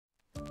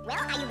Well,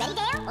 are you ready,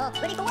 Dale?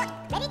 Ready for what?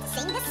 Ready to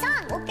sing this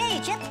song.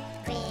 Okay, Chip.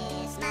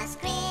 Christmas,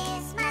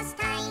 Christmas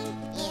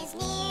time is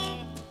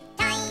near.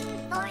 Time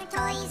for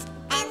toys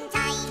and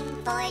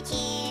time for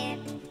cheer.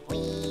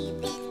 We've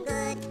been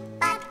good,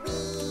 but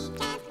we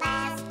can't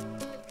last.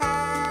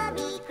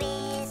 Hurry,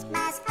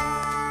 Christmas,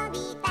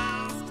 hurry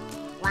fast.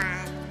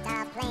 Want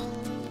a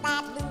plane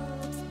that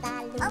loops the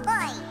loop. Oh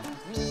boy!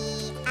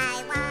 Me,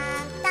 I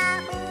want the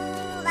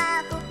hula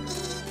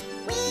hoopy.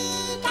 We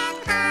can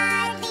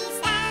hardly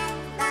stand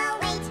the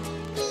wait.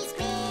 Please,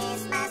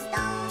 Christmas,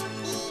 don't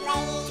be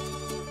late.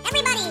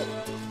 Everybody!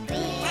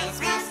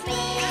 Christmas,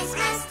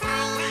 Christmas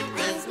time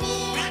is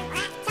near.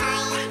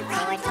 Time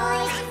for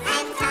toys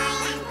and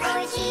time for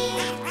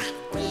cheer.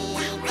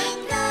 We've been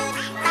good,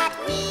 but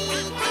we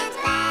can't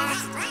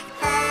last.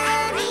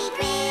 Hurry,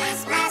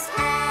 Christmas,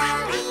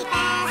 hurry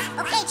fast.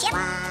 Okay, Chip.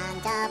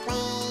 Want a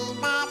plane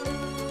that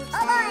loops.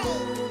 Oh boy!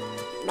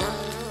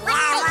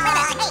 Hey,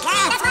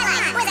 that's my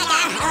line. Where's that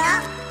guy? I don't know.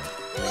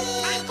 We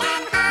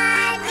can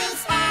hardly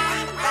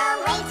stand the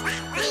wait.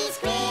 Please,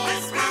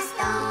 Christmas,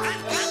 don't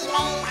be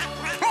late.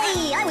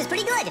 Hey, I was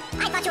pretty good.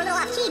 I thought you were a little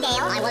off key,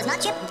 Dale. I was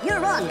not, Chip. You're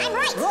wrong. I'm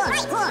right.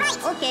 Right.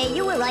 Okay,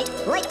 you were right.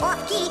 Right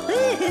off key.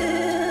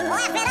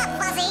 Laugh it up,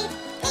 Fuzzy.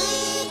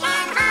 We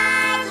can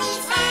hardly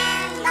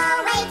stand the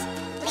wait.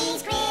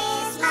 Please,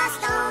 Christmas,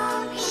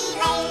 don't be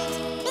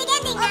late. Big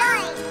ending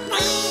now.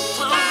 We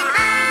can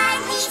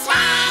hardly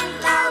stand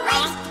the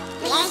wait.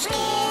 Please,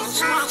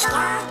 Christmas,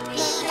 don't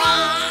be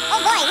late. Oh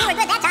boy, you were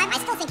good that time. I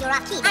still think you were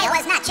off key, Dale. I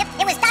was not, Chip.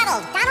 It was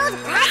Donald. Donald?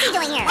 What's he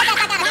doing here? What the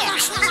fuck out of here?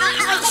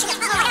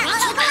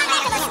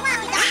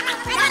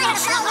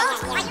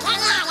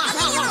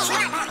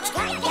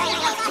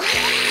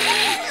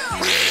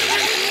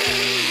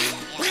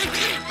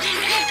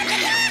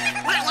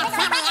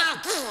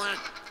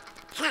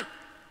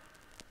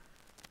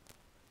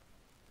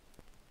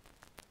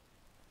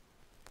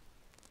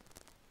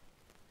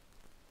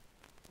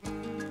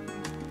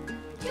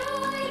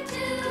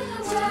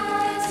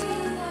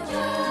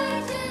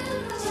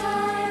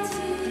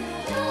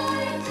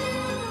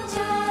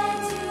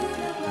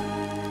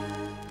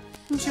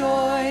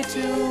 Joy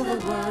to the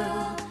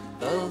world,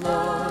 the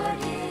Lord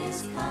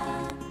is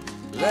come.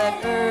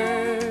 Let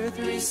earth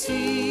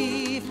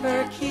receive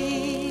her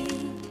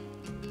King.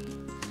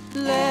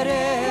 Let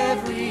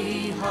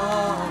every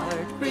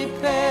heart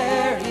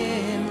prepare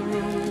him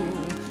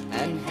room,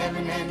 and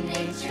heaven and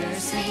nature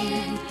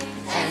sing,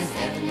 and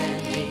heaven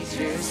and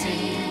nature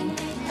sing,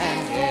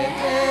 and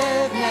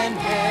heaven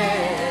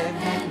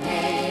and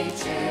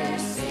nature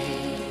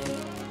sing.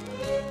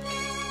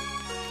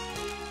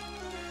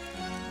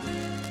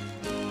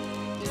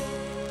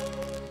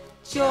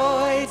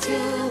 Joy to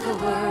the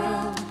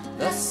world,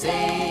 the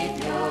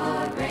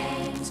Savior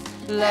reigns.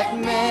 Let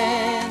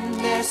men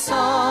their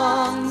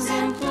songs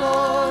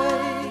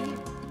employ,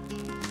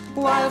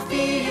 while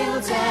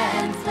fields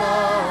and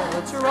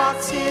floods,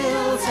 rocks,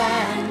 hills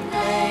and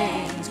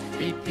plains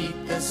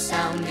repeat the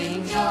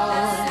sounding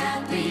joy,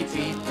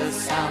 repeat the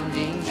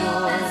sounding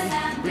joy,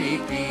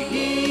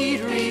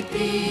 repeat,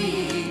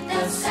 repeat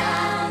the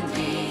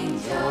sounding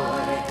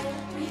joy.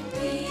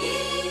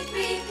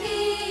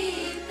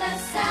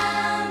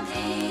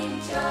 Sounding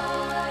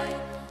joy,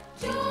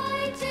 joy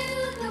to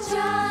the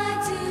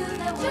world, joy to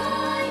the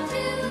world,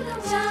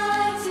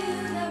 joy to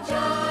the world,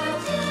 joy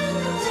to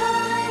the world,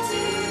 joy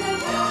to the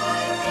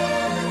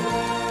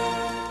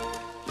world.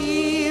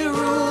 He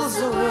rules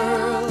the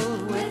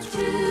world with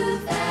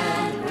truth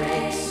and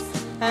grace,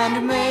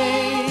 and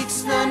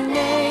makes the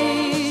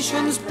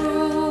nations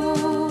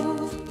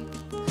prove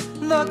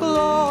the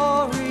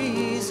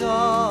glories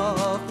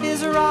of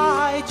his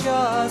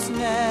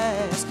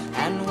righteousness,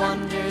 and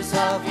wonders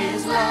of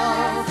his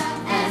love,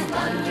 and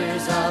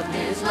wonders of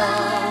his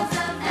love,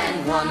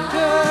 and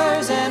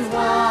wonders of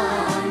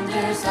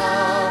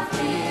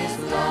his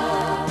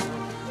love,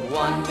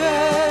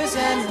 wonders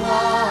and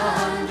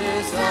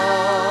wonders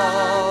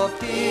of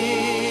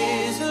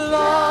his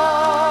love.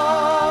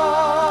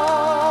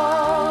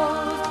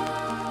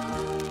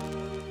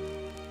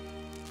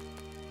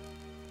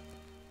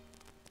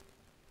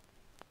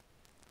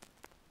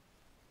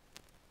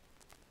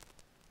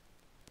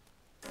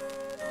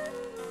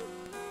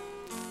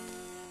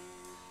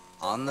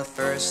 On the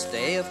first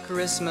day of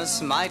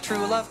Christmas, my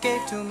true love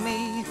gave to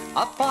me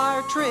a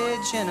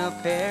partridge in a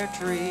pear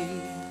tree.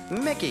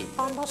 Mickey.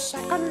 On the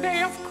second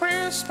day of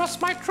Christmas,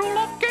 my true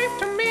love gave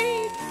to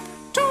me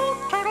 2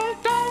 turtle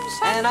doves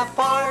and a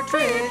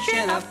partridge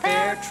in a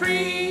pear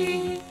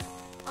tree.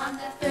 On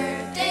the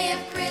third day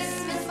of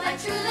Christmas, my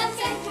true love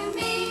gave to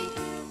me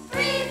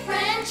 3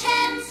 French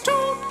hens, 2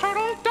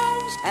 turtle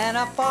doves and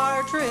a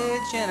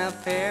partridge in a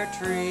pear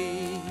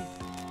tree.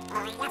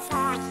 On the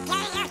fourth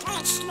day of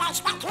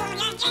Christmas, my true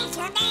love gave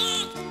to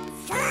me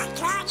 4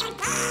 turtle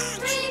doves,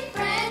 3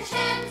 French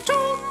hens, 2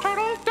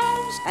 turtle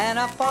doves and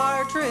a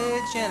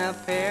partridge in a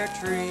pear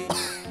tree.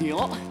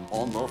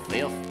 On the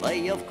 5th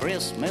day of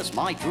Christmas,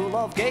 my true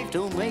love gave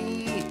to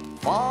me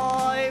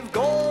 5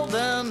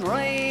 golden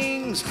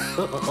rings.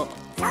 4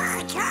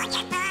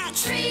 turtle birds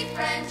doves, 3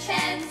 French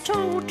hens,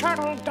 2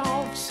 turtle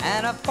doves,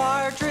 and a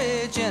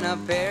partridge in a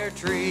pear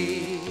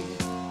tree.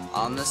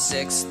 On the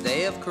 6th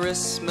day of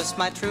Christmas,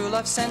 my true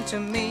love sent to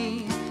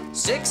me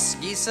 6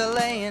 geese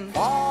a-laying,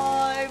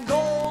 5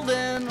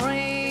 golden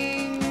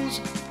rings,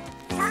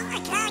 3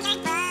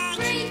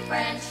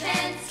 French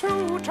hens,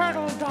 2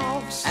 turtle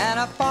doves, and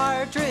a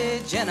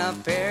partridge in a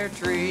pear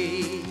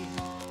tree.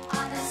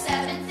 on the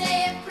 7th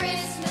day of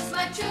Christmas,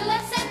 my true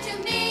love sent to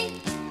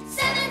me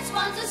 7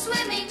 swans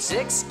a-swimming,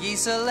 6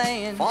 geese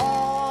a-laying,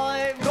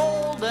 5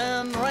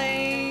 golden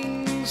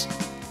rings,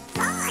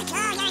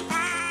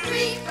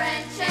 3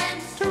 French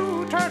hens,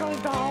 2 turtle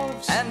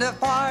doves, and a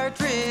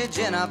partridge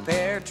in a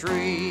pear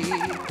tree.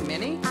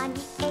 Minnie? On the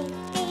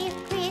 8th day of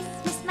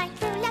Christmas, my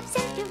true love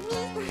sent to me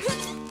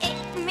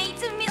 8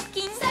 maids a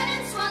milking,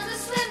 7 swans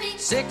a-swimming,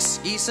 6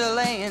 geese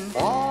a-laying,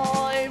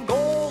 5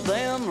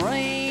 golden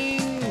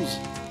rings,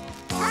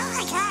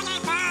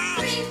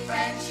 3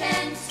 French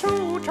hens,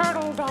 2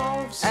 turtle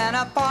doves, and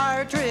a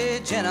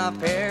partridge in a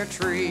pear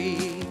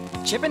tree.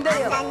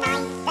 Chippendale! On the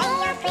 9th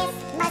day of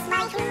Christmas,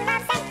 my true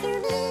love sent to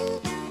me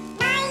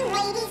 9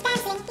 ladies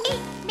dancing,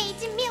 8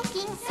 maids a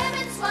milking,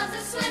 7 swans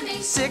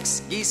a-swimming,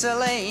 6 geese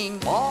a-laying,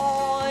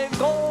 5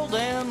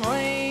 golden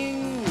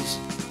rings,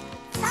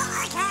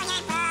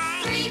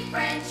 3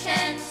 French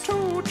hens,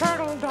 2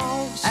 turtle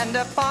doves, and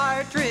a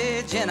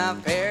partridge in a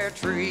pear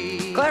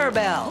tree.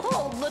 Clarabelle.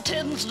 On the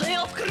 10th day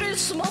of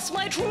Christmas,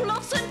 my true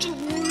love sent to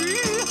me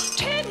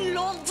 10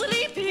 lords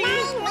a-leaping,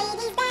 9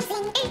 ladies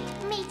dancing, 8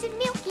 maids a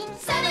milking,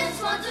 7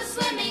 swans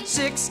a-swimming,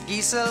 6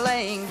 geese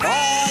a-laying, 5.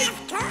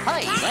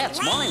 Hey, that's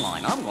my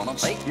line. I'm gonna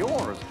take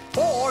yours.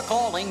 4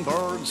 calling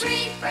birds,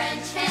 3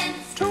 French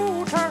hens,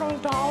 2 turtle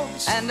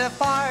doves, and a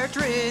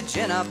partridge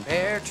in a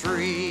pear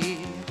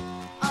tree.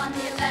 on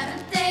the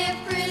 11th day of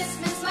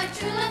Christmas, my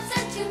true love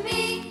sent to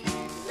me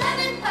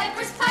 11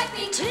 pipers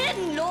piping,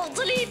 10 lords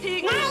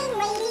a-leaping, 9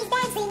 ladies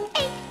dancing,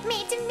 8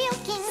 maids a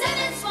milking,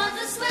 7 swans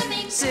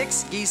a-swimming,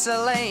 6 geese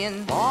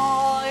a-laying,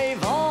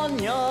 5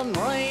 onion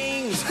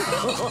rings, 3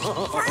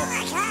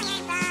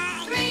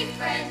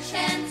 French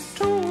hens,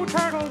 2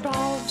 turtle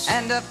doves,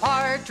 and a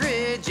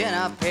partridge in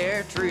a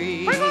pear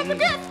tree.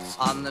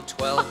 On the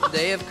 12th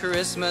day of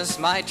Christmas,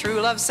 my true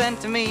love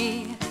sent to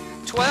me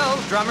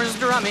 12 drummers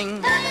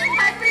drumming, 11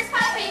 pipers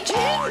piping,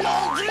 10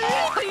 lords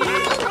a-leaping,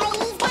 9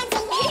 ladies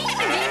dancing, 8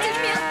 maids a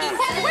milking,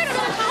 7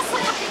 swans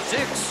a-swimming,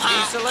 6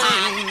 geese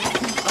a-laying,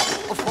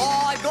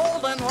 5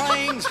 golden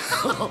rings,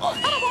 3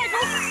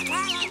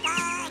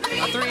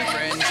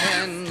 French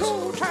hens,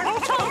 2 turtle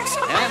doves,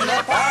 and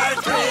a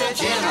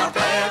partridge in a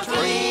pear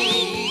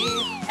tree.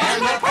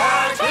 And a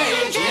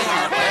partridge in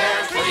a pear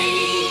tree.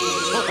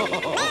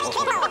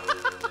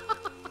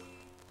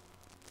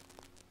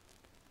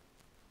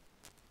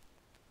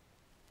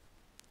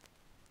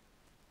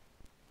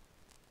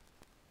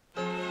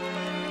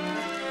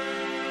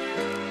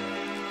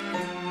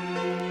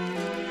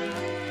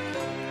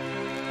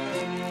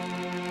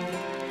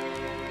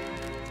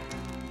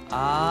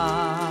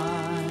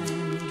 I'm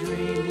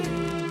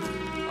dreaming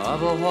of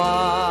a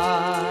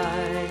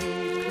white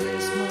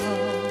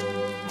Christmas,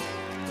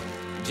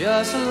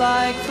 just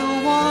like the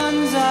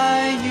ones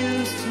I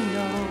used to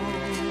know,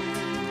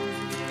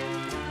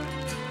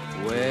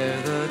 where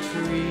the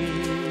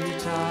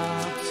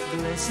treetops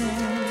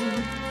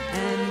glisten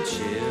and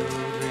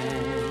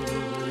children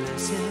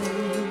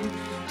listen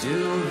to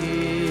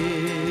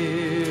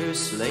hear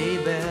sleigh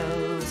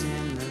bells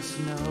in the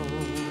snow.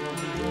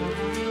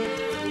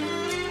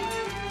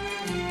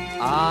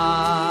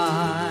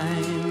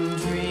 I'm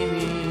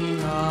dreaming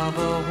of a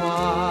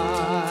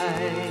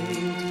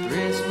white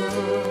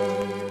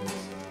Christmas,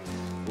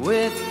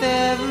 with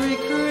every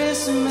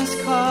Christmas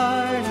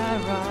card I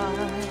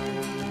write.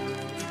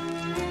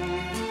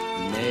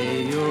 May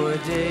your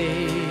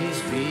days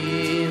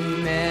be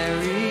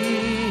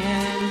merry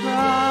and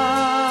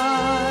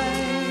bright,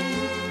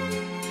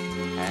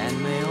 and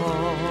may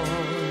all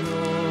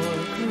your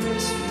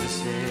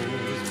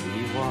Christmases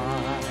be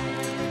white.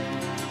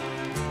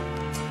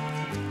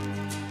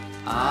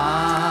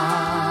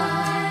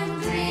 I'm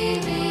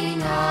dreaming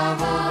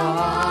of a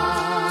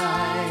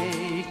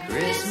white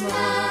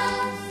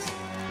Christmas,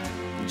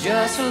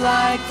 just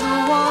like the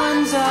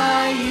ones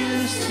I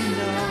used to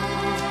know,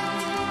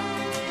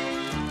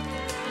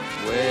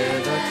 where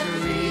the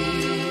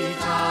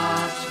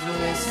treetops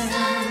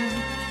glisten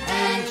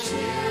and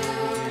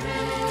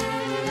children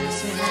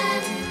listen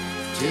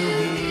to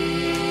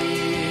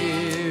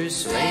hear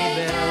sleigh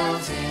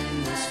bells in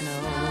the snow.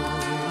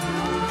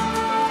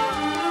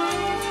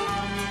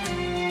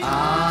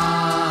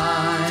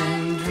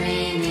 I'm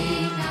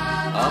dreaming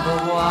of a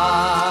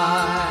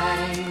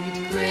white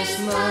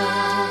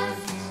Christmas,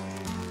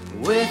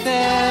 with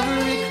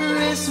every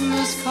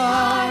Christmas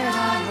card I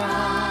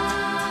write.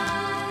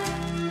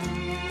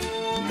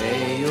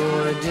 May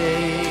your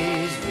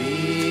days be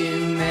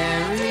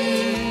merry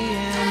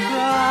and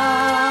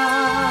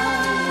bright,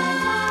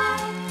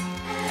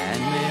 and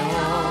may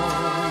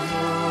all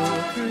your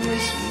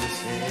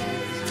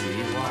Christmases be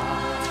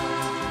white.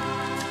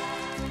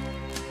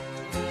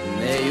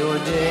 May your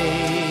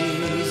days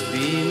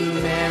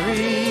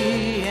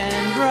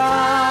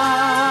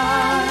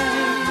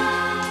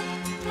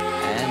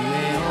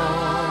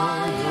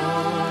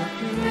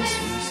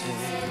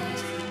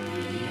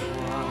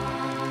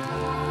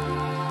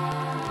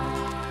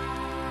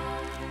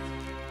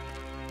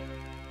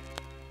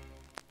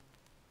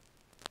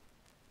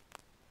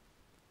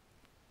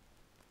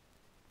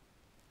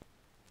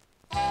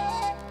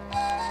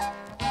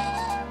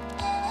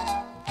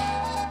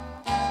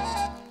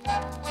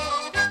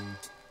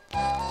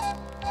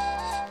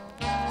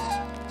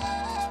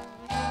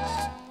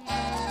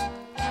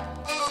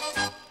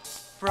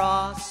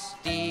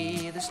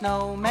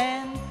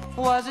snowman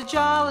was a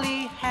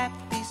jolly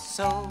happy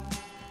soul,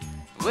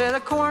 with a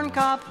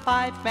corncob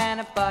pipe and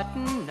a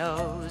button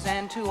nose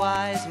and 2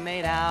 eyes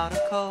made out of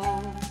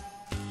coal.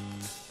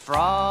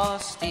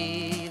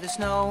 Frosty the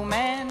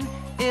snowman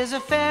is a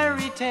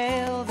fairy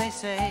tale, they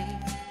say.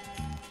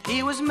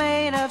 He was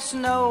made of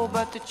snow,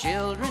 but the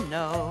children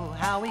know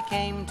how he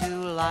came to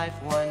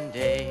life one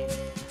day.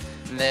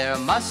 There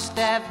must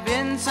have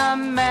been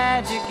some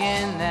magic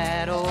in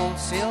that old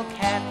silk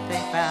hat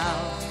they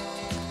found,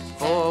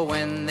 for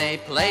when they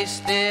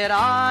placed it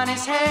on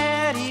his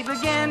head, he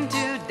began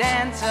to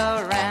dance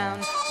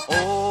around.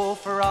 Oh,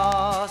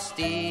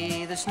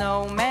 Frosty the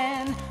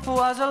snowman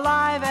was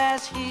alive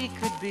as he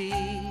could be,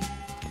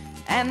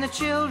 and the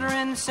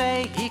children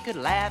say he could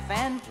laugh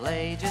and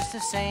play just the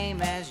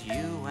same as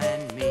you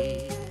and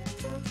me.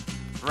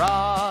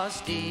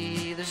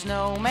 Frosty the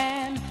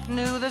snowman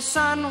knew the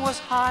sun was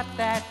hot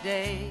that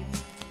day,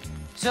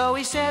 so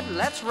he said,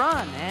 let's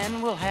run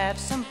and we'll have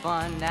some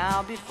fun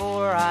now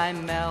before I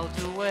melt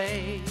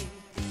away.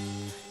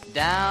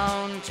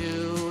 Down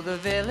to the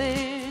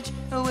village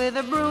with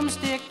a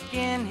broomstick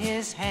in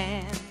his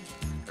hand,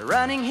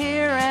 running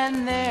here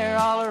and there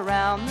all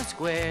around the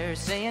square,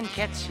 saying,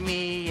 catch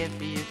me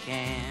if you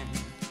can.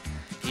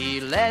 He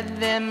led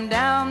them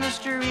down the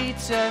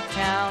streets of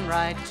town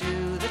right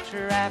to the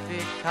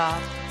traffic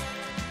cop,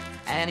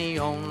 and he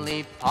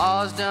only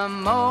paused a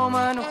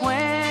moment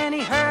when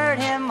he heard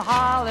him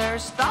holler,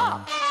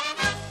 stop!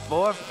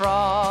 For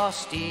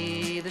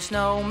Frosty the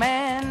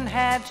snowman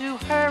had to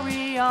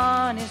hurry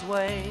on his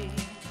way,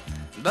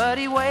 but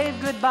he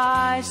waved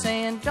goodbye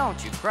saying,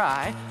 don't you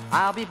cry,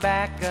 I'll be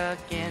back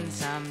again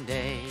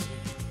someday.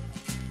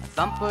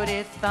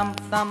 Thumpity thump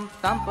thump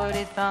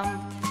thumpity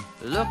thump,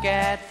 look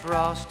at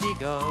Frosty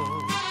go.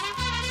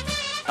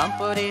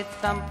 Thumpity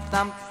thump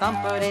thump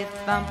thumpity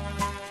thump,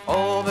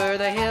 over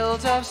the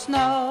hills of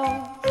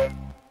snow.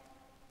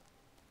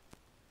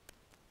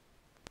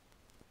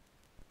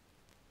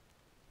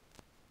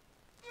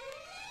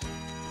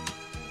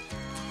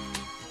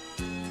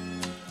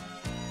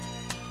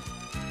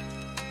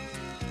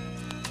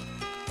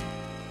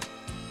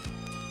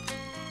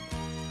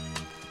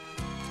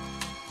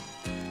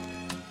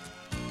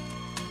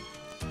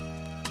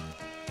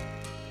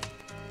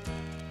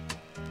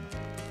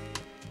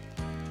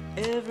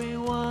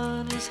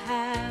 Everyone is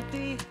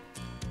happy,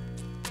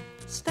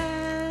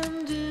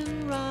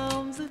 standing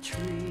round the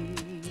tree,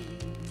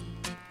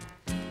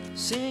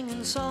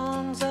 singing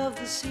songs of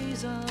the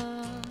season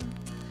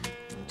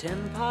in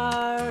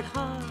 10-part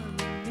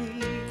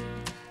harmony.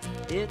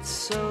 It's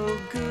so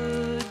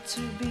good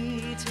to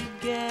be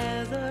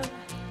together,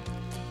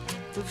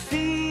 the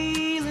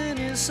feeling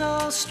is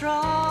so strong.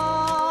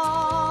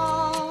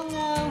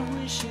 I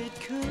wish it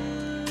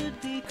could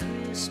be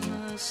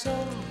Christmas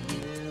all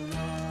year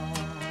long.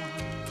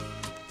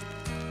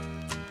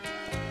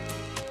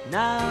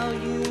 Now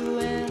you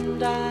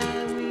and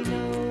I, we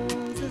know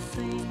the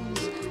things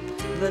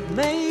that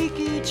make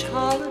each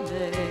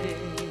holiday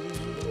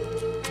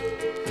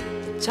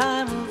a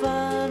time of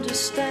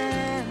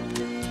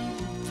understanding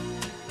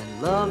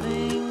and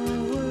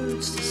loving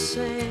words to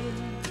say.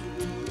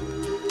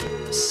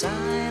 The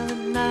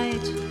silent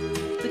night,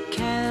 the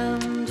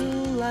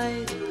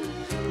candlelight,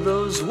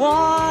 those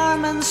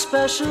warm and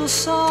special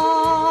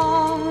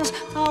songs.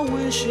 I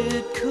wish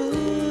it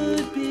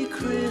could be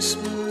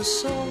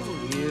Christmas all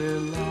year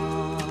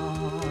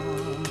long.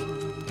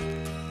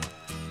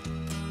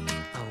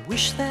 I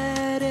wish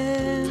that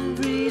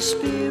every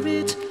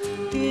spirit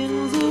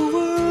in the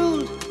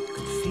world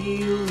could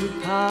feel the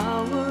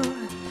power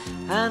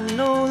and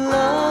know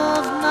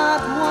love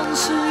not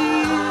once a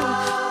year,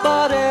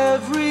 but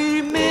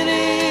every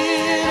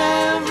minute,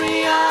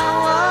 every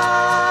hour.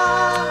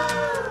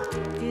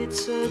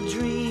 It's a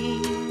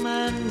dream,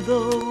 and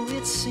though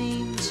it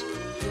seems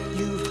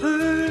you've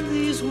heard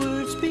these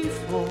words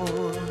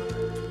before,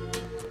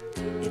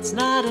 it's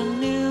not a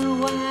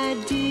new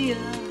idea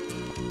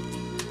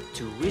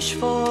to wish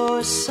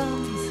for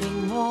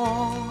something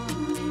more.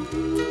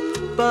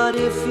 But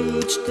if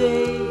each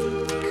day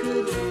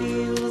could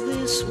feel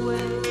this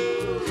way,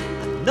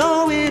 I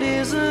know it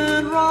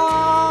isn't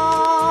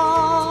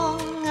wrong.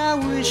 I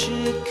wish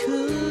it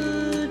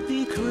could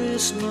be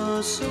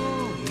Christmas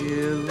all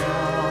year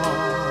long.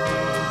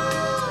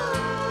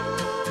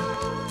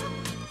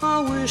 I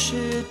wish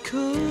it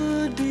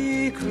could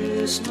be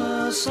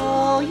Christmas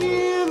all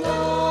year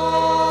long.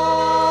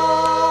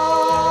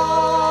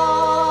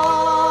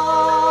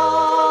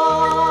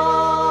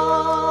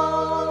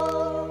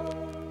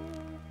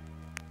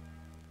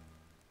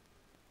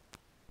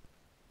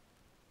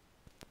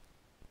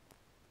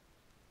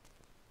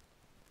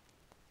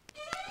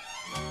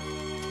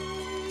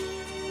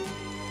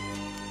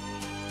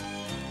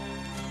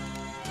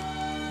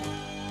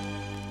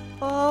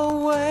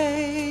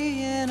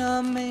 Away in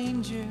a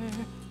manger,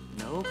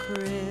 no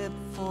crib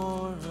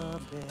for a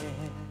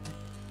bed,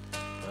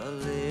 the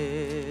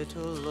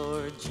little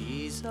Lord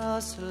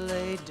Jesus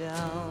laid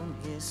down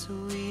his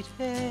sweet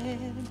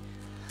head.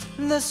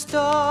 The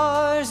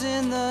stars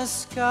in the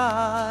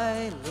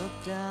sky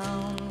looked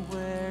down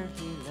where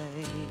he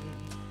lay.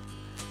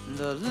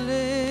 The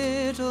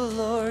little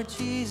Lord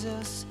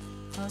Jesus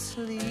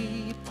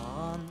asleep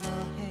on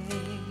the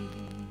hay.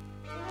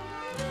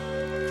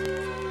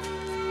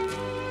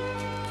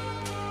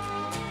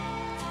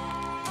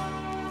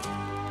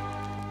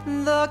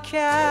 The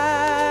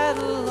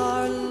cattle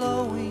are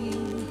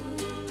lowing,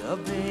 the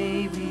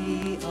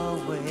baby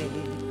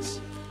awakes,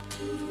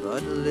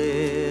 but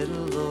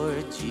little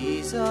Lord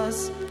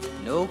Jesus,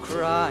 no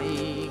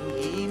crying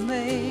he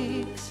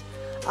makes.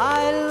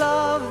 I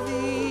love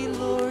thee,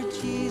 Lord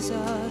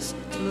Jesus,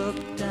 look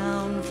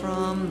down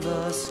from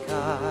the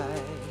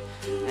sky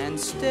and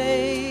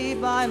stay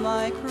by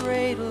my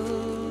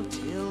cradle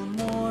till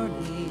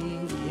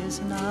morning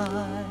is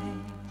nigh.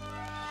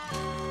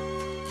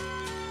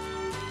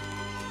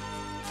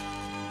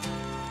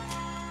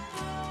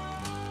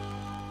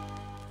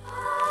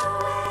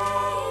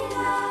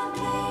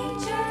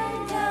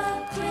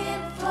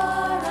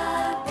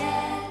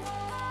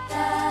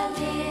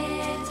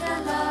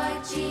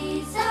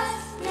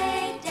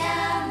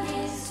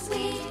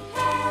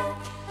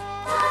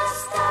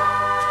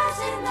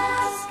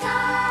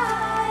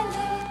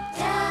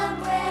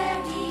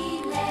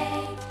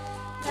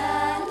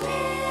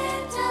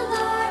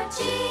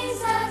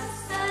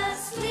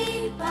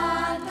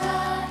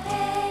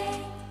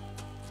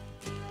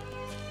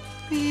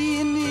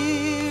 Be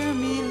near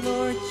me,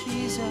 Lord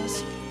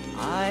Jesus,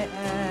 I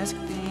ask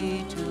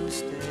thee to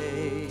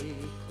stay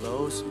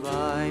close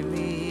by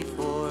me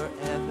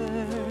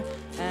forever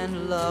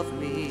and love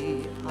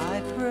me,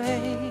 I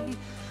pray.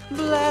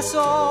 Bless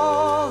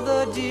all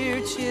the dear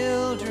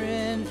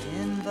children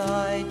in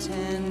thy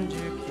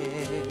tender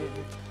care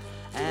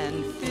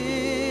and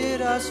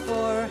fit us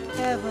for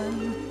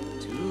heaven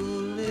to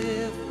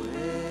live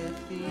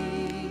with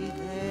thee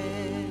there.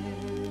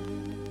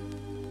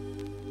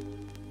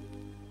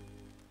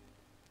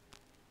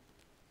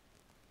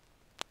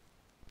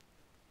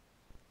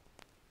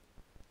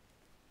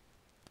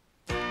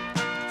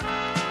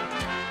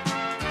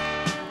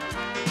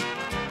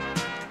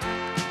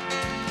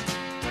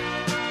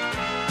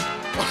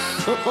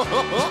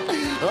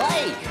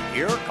 Hey,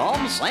 here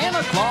comes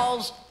Santa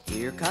Claus.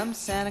 Here comes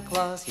Santa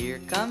Claus, here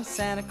comes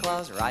Santa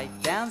Claus, right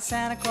down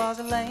Santa Claus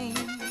Lane.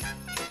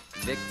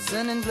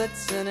 Vixen and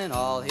Blitzen and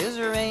all his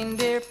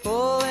reindeer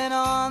pulling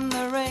on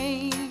the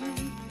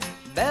rein.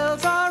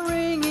 Bells are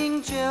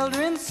ringing,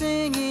 children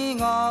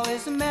singing, all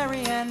is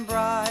merry and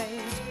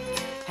bright.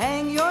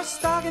 Hang your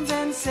stockings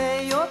and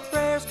say your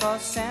prayers,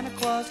 'cause Santa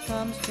Claus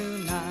comes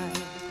tonight.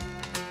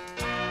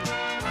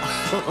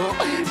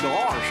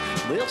 Gosh,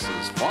 this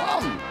is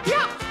fun.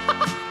 Yeah,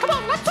 come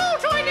on, let's all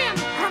join in.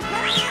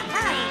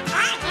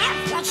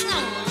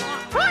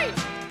 Right.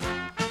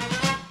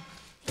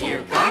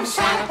 Here comes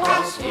Santa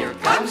Claus, here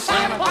comes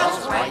Santa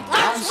Claus, right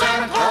down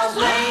Santa Claus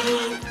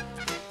Lane.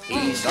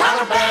 He's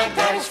got a bag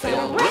that is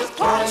filled with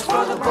toys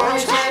for the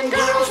boys and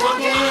girls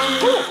again.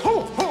 Ho, ho,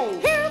 ho.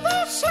 Hear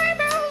the sleigh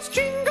bells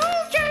jingle,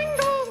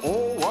 jangle.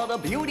 Oh, what a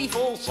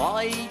beautiful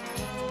sight.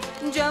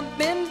 Jump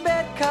in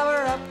bed,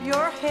 cover up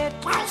your head.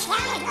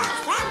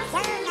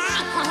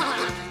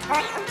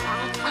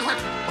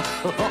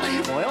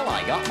 Well,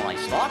 I got my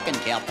stocking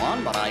cap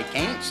on, but I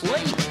can't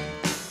sleep.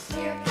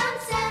 Here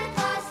comes Santa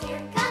Claus,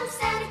 here comes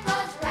Santa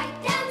Claus,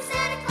 right down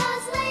Santa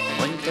Claus Lane.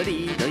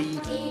 Link-a-dee-dee,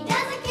 He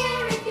doesn't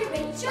care if you're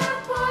rich or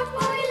poor,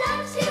 for he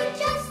loves you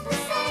just the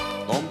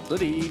same.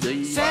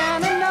 bump-a-dee-dee.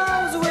 Santa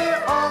knows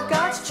we're all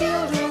God's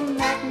children,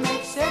 that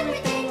makes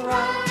everything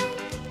right.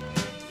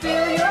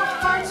 Fill your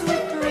hearts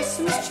with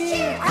Christmas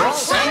cheer,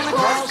 'cause Santa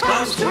Claus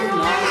comes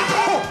tonight.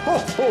 Ho, ho,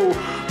 ho.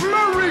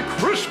 Merry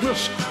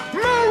Christmas.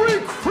 Merry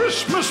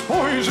Christmas,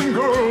 boys and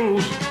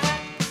girls.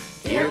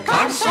 Here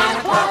comes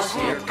Santa Claus,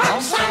 here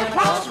comes Santa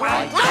Claus,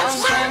 right down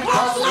Santa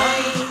Claus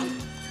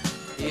Lane.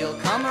 He'll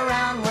come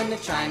around when the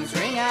chimes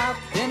ring out,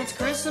 then it's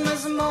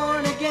Christmas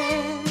morn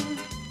again.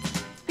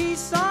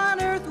 Peace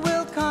on earth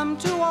will come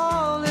to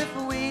all if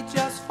we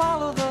just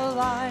follow the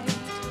light.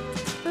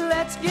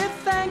 Let's give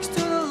thanks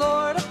to the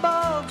Lord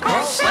above,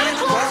 'cause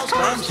Santa Claus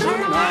comes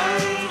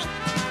tonight.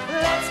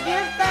 Let's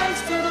give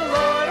thanks to the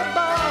Lord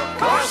above,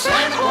 'cause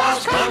Santa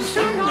Claus comes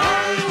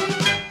tonight.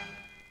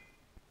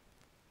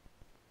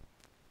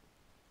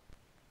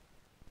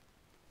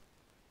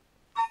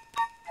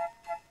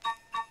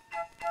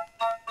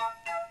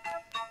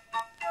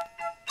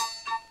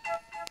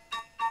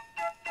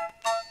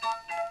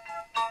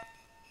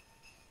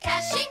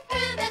 Dashing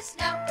through the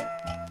snow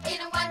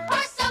in a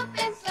one-horse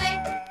open sleigh.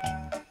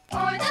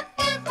 O'er the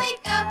fields we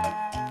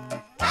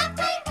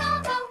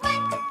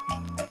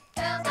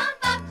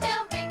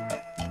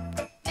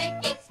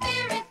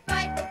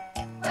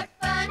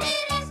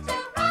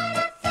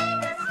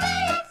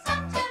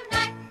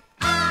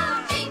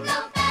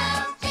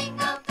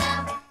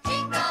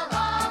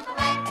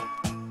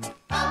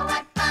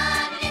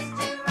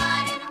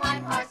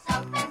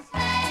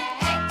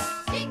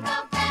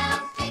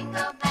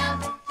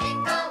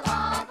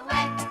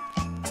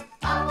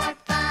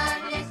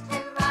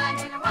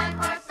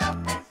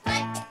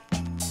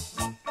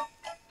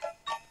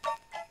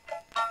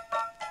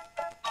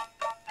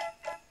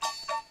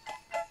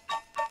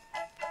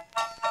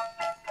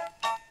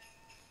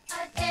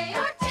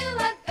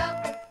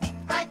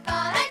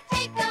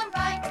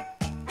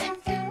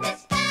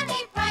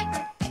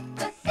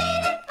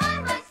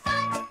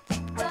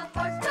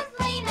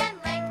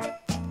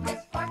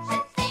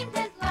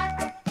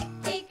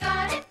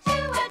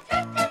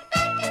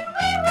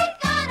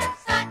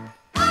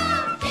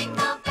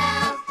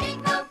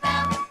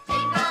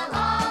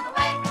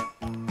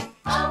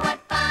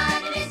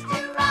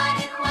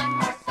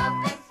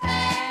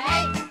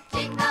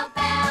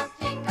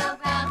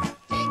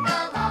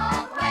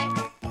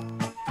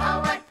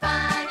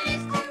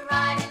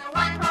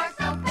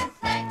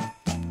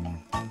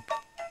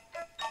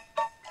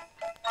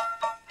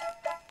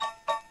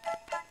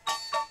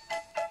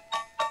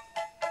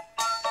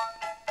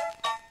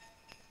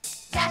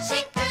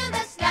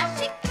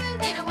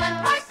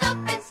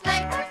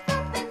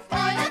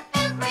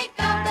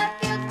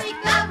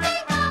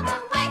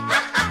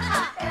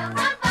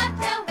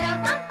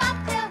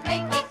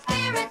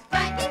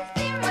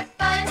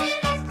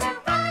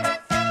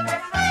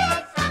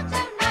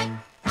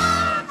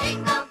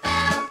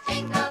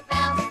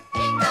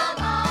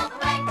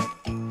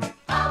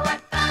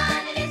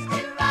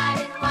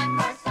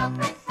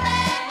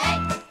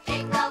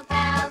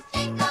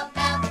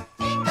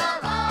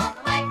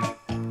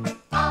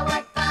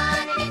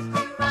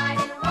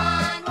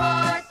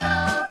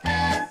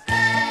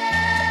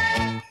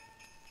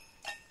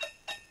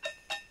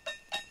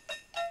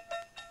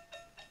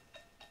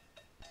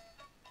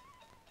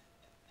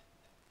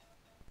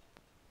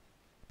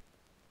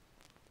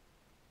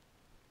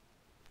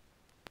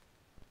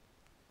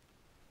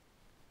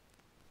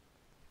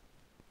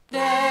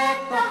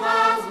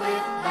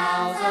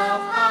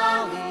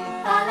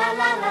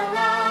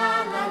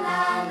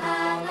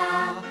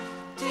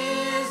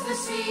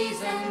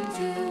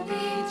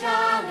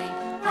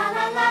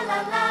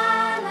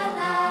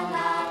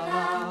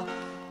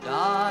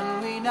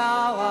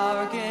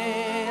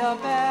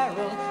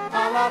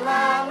la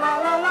la la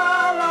la la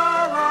la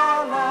la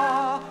la.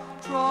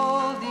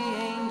 Troll the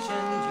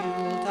ancient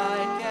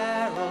Yuletide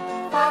carol.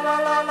 Fa la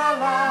la la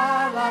la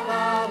la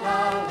la la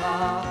la.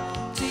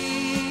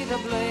 See the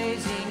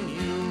blazing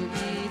Yule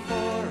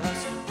before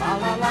us. Fa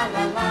la la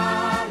la la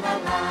la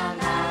la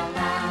la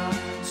la.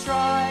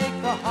 Strike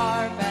the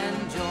harp and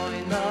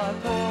join the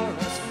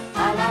chorus.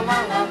 Fa la la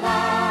la la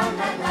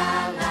la la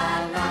la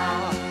la.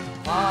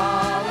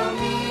 Follow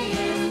me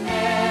in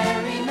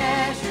merry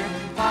measure.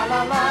 Fa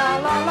la la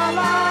la la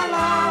la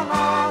la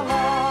la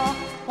la.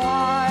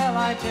 While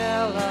I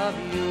tell of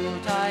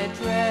Yuletide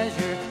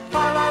treasure.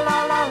 Fa la la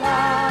la la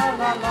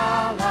la la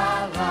la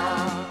la.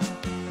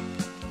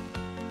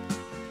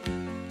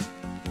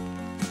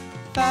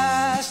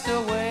 Fast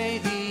away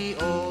the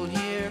old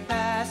year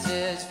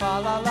passes. Fa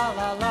la la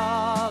la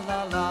la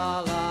la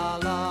la la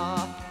la.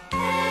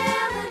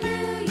 Hail the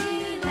new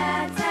year,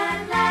 lads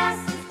and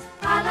lasses.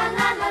 La la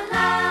la la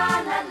la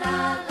la la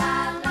la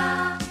la.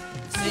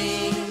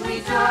 Sing we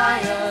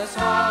joyous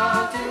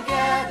all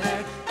together.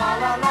 Fa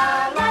la la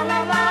la la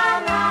la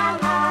la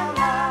la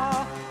la.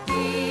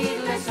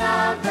 Heedless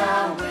of the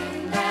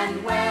wind and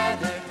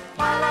weather.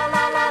 Fa la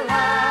la la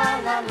la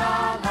la la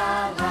la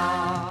la.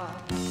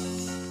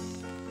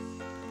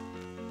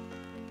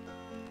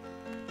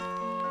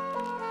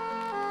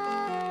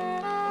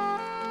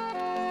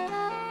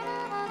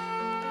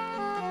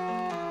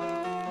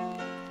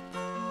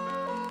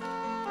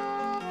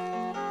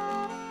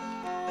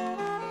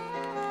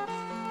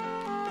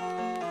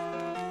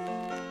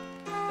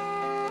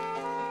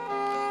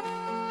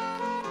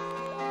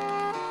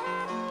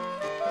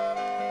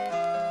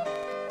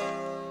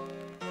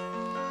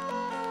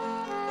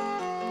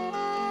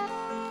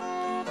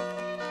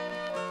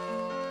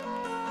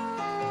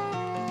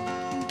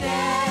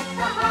 Deck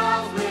the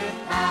halls with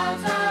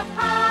boughs of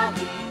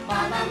holly. Fa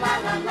la la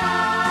la la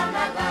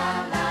la la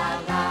la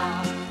la.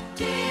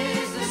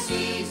 'Tis the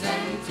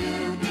season to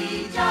be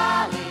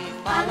jolly.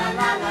 Fa la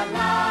la la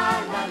la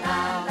la la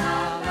la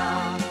la.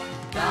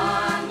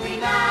 Don we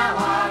now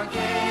our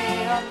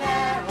gay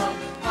apparel.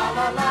 Fa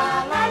la la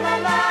la la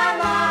la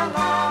la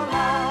la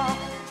la.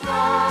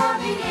 Throw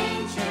the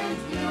ancient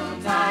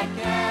Yuletide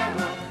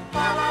carol.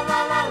 Fa la la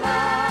la la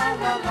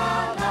la la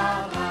la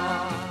la.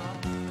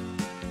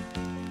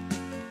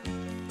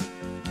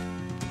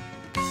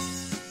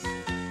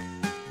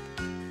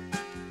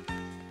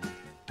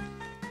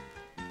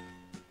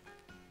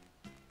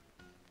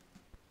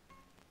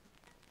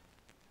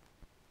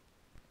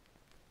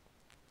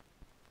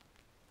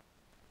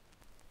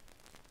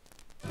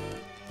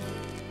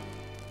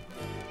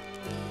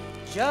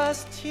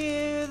 Just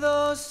hear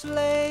those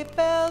sleigh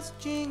bells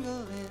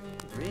jingling,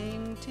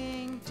 ring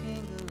ting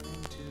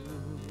tingling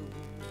too.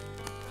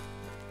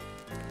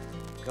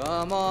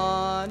 Come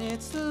on,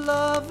 it's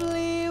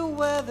lovely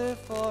weather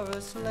for a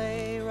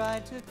sleigh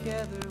ride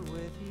together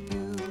with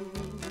you.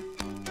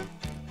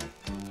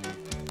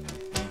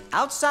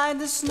 Outside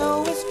the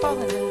snow is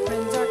falling and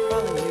friends are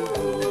calling you.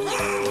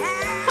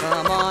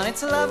 Come on,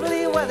 it's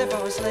lovely weather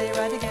for a sleigh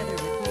ride together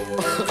with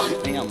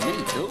you. Damn,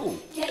 me too.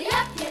 Giddy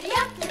up, giddy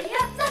up, giddy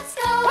up, let's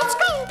go. Let's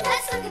go.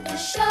 Let's look at the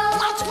show.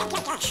 Let's look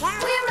at the show.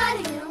 We're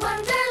riding in a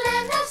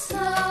wonderland of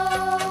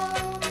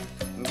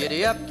snow.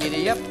 Giddy up,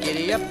 giddy up,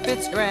 giddy up,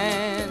 it's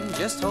grand,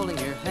 just holding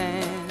your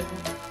hand.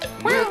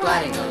 We're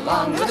gliding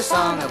along with the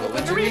song of a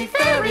wintry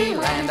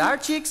fairyland. Our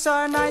cheeks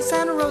are nice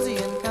and rosy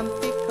and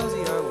comfy,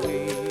 cozy are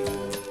we.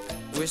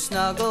 We're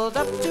snuggled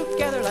up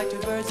together like two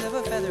birds of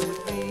a feather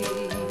would be.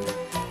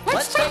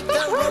 Let's take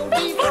the road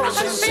before us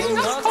and sing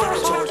a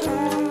chorus or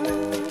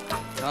two.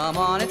 Come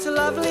on, it's a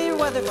lovely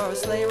weather for a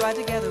sleigh ride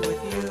together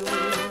with you.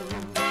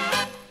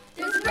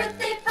 There's a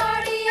birthday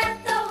party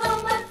at the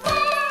home of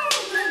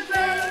Farmer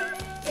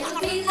Gray. It'll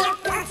be the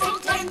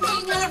perfect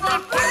ending of our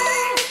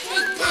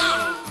birthday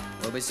day.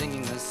 We'll be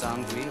singing the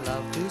songs we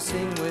love to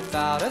sing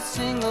without a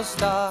single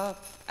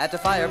stop. At the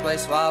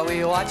fireplace while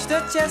we watch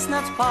the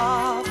chestnuts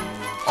pop.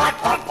 Pop,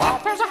 pop,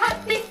 pop. There's a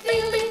happy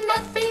feeling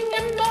nothing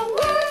in the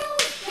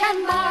world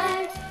can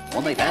buy.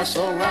 When they pass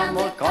around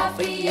the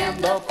coffee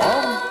and the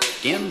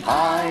pumpkin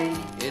pie.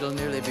 It'll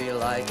nearly be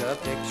like a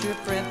picture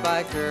print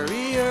by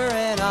Currier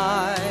and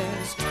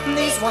Ives.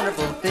 These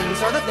wonderful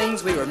things are the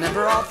things we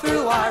remember all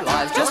through our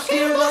lives. Just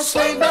hear those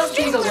sleigh bells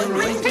jingling,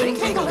 ring, ting,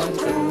 tingling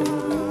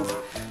through.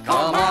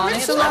 Come on,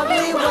 it's a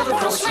lovely weather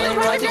for a sleigh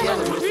ride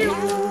together with you.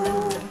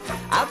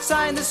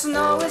 Outside the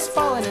snow is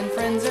falling and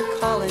friends are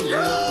calling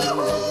you.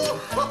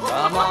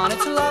 Come on,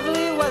 it's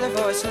lovely weather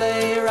for a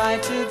sleigh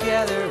ride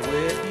together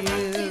with you.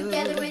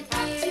 Together with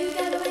you,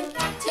 together with,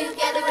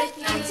 together with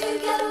you,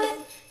 together with,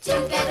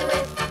 together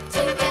with,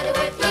 together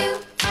with you.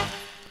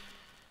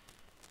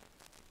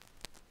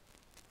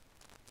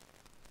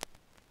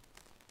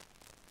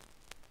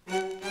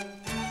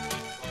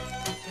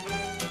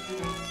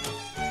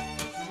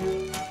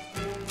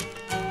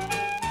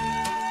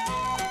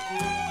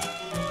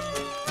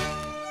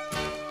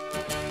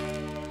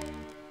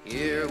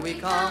 Here we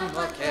come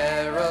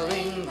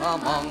a-caroling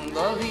among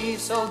the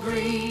leaves so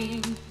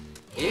green.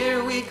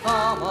 Here we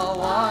come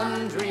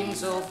a-wandering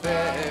so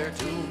fair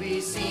to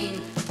be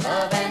seen.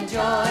 The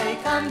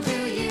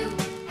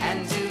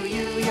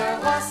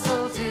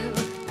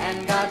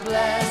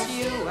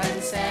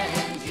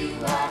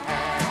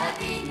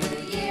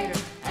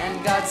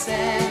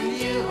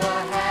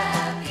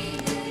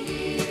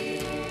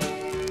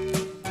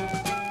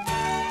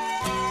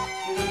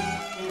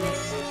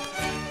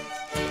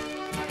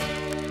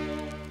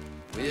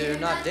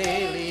not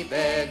daily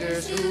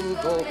beggars who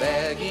go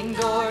begging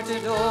door to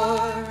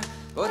door,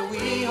 but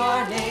we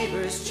are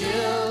neighbors'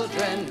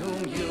 children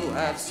whom you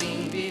have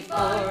seen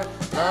before.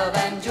 Love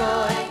and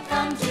joy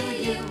come to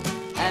you,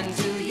 and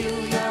to you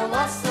your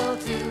wassail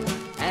too,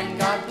 and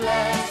God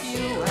bless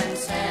you and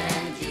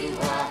send you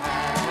a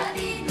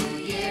happy new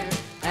year,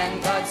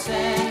 and God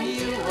send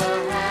you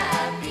a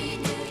happy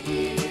new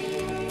year.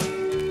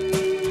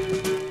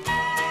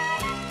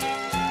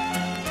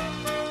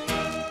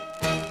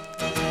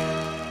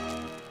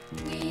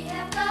 We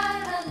have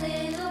got a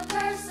little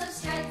purse of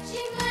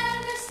stretching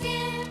leather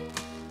skin.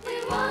 We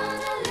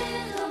want a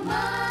little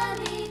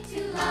money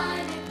to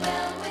line it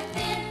well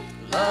within.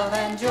 Love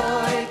and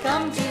joy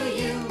come to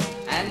you,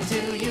 and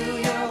to you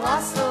your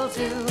wassail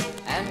too,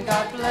 and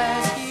God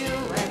bless you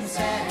and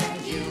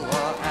send you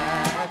a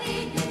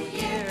happy new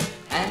year,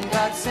 and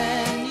God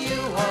send you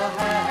a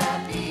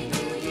happy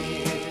new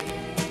year.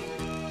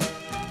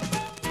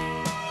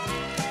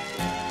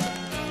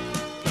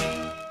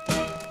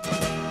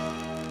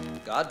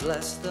 God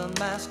bless the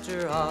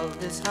master of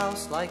this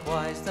house,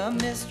 likewise the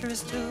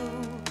mistress too,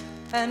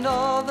 and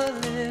all the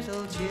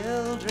little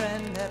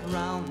children that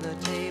round the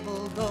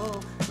table go.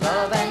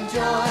 Love and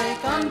joy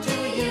come to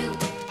you,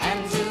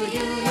 and to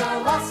you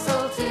your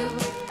wassail too,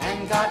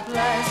 and God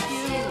bless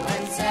you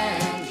and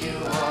send you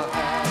a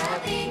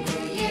happy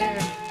new year,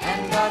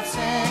 and God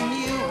send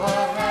you a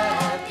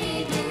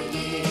happy new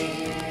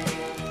year.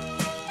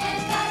 And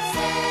God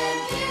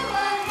send you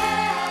a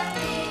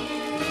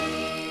happy new year.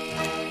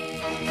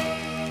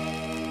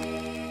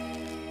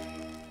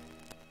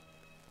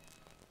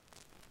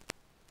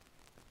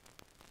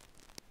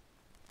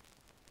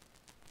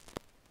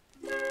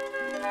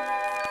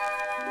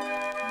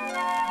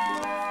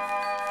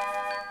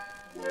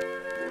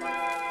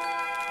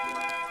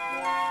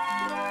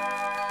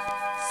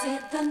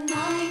 Said the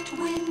night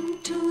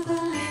wind to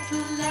the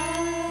little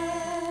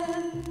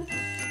lamb,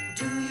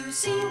 do you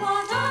see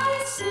what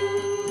I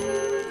see?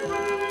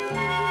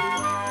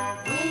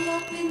 Way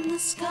up in the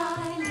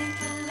sky,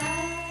 little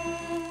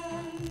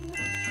lamb,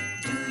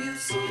 do you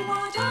see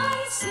what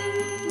I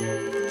see?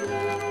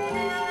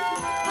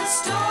 A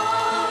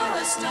star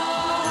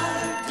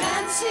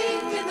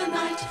dancing in the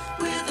night,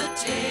 with a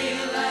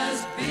tail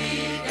as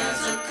big as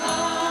a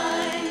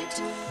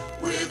kite,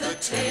 with a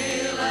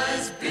tail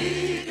as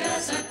big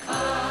as a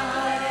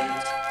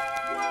kite.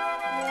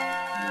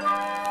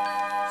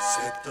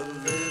 Said the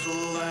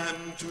little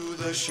lamb to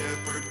the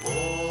shepherd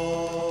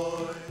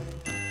boy,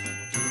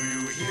 do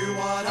you hear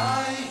what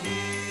I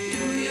hear?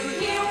 Do you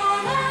hear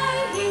what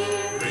I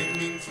hear?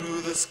 Ringing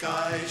through the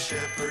sky,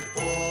 shepherd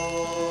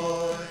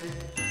boy,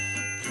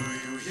 do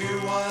you hear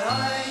what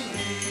I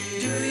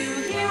hear? Do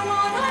you hear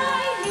what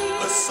I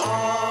hear? A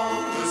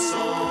song,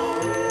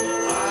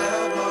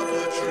 high above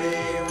the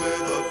tree,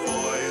 with a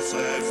voice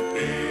as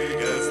big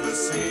as the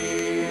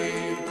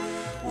sea,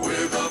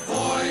 With a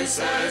voice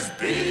as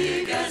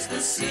big as the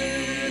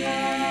sea.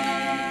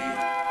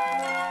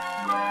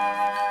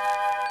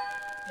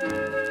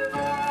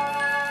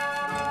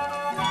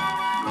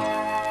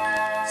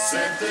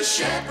 Said the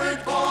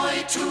shepherd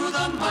boy to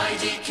the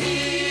mighty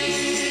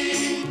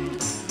king,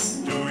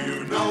 do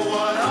you know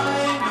what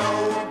I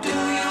know? do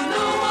you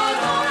know what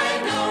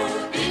I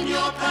know? In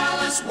your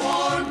palace,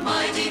 warm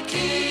mighty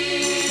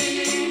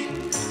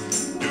king,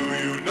 Do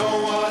you know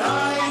what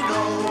I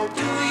know?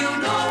 do you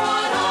know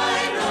what I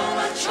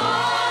know? A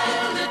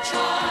child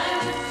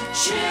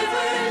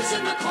shivers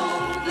in the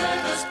cold.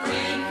 Let us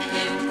bring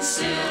him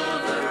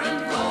silver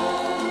and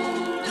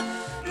gold.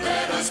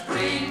 Let us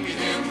bring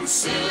him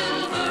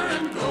silver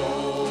and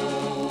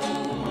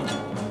gold.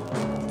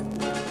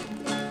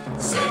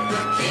 Said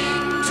the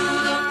king to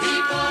the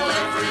people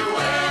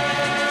everywhere,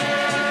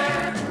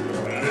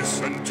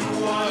 Listen to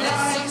what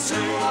I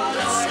say.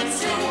 listen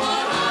to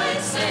what I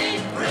say.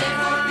 Pray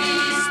for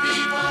peace,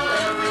 people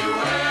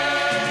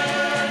everywhere.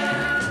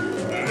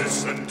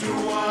 Listen to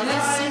what I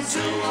Listen say.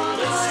 to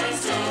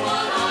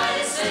what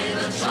I say.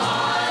 The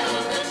child,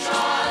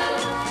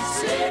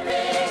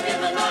 sleeping in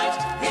the night,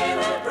 he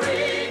will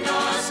bring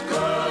us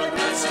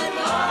goodness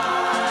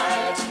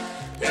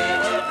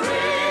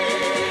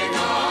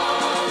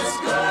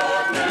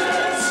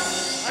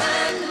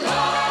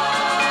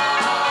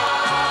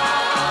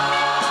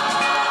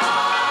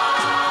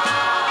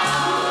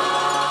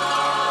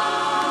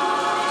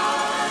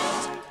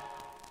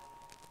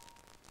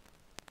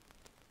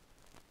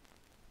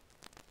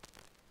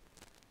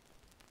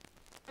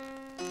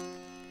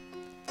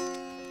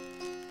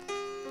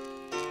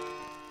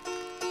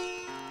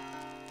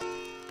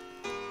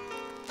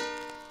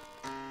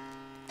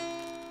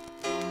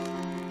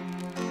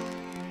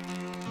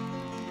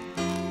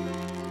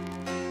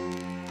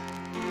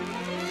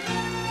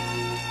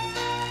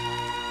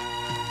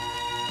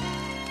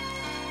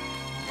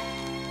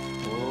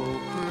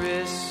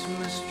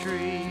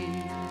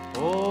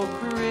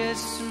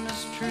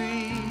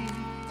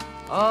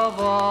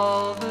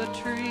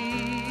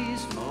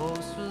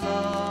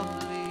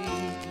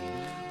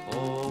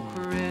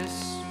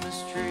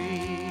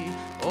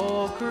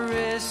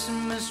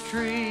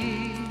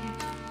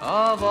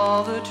of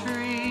all the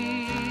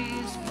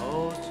trees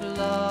most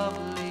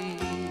lovely.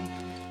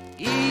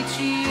 Each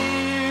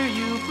year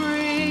you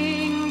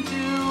bring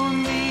to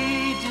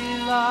me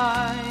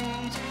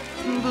delight,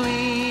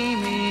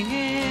 gleaming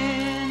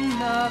in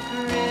the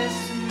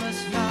Christmas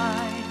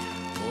night.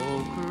 Oh,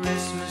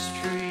 Christmas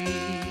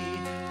tree,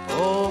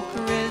 oh,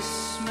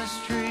 Christmas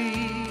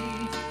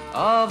tree,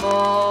 of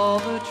all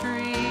the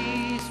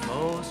trees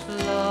most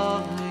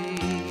lovely.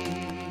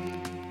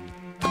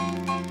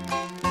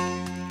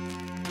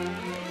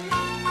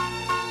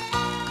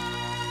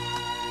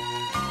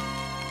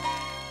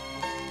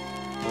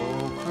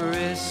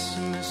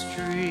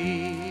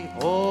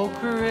 Oh,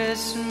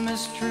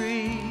 Christmas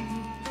tree,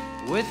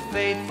 with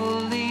faithful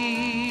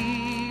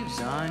leaves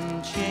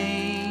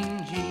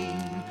unchanging.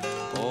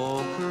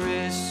 Oh,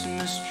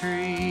 Christmas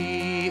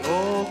tree,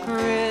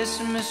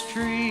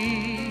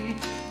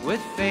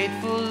 with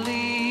faithful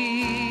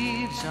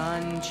leaves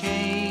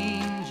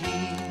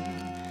unchanging.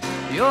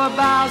 Your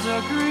boughs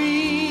are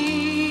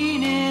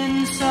green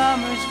in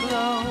summer's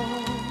glow,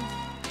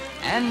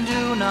 and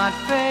do not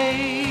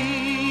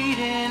fade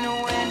in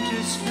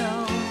winter's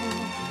snow.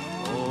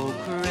 Oh,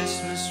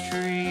 Christmas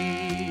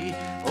tree,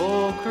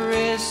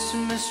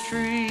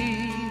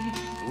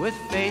 with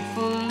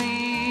faithful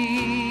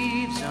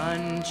leaves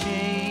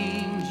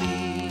unchanging.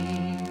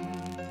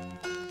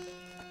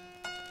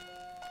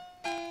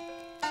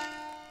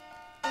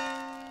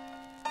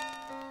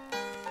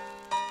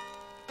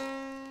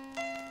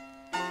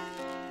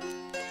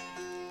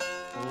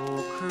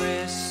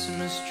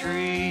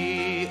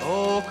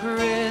 Oh,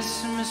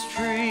 Christmas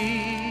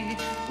tree,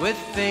 with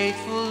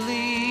faithful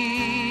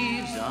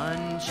leaves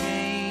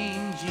unchanging.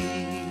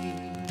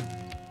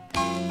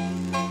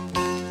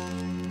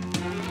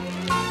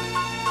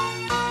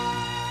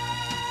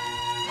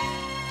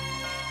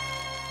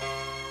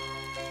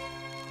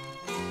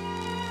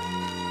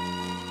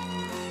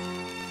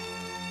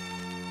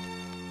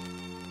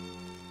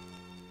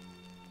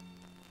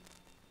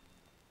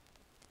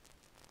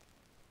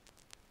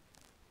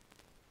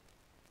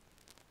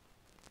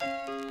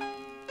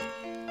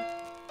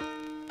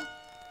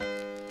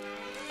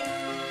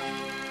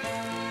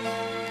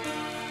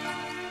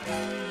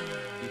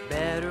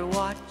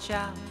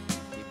 Out.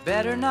 You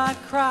better not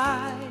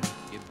cry,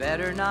 you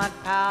better not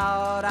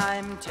pout,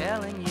 I'm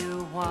telling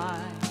you why.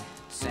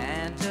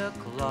 Santa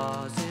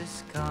Claus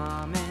is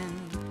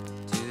coming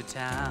to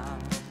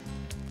town.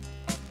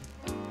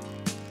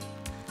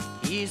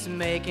 He's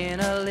making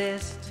a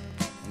list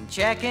and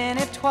checking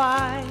it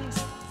twice.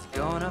 He's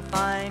gonna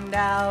find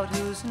out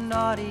who's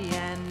naughty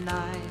and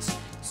nice.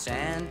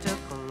 Santa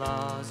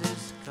Claus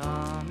is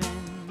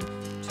coming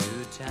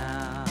to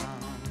town.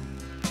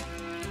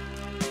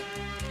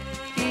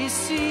 He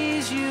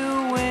sees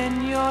you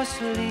when you're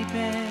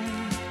sleeping.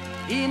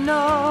 He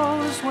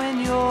knows when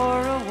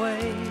you're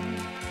awake.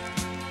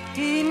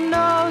 He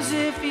knows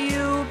if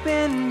you've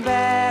been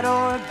bad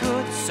or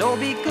good, so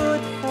be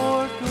good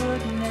for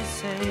goodness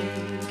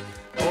sake.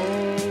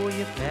 Oh,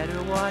 you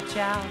better watch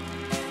out.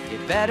 You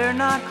better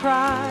not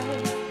cry.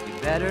 You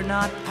better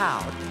not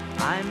pout.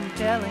 I'm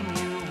telling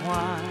you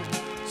why.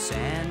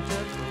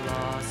 Santa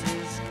Claus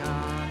is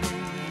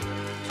coming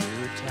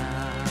to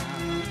town.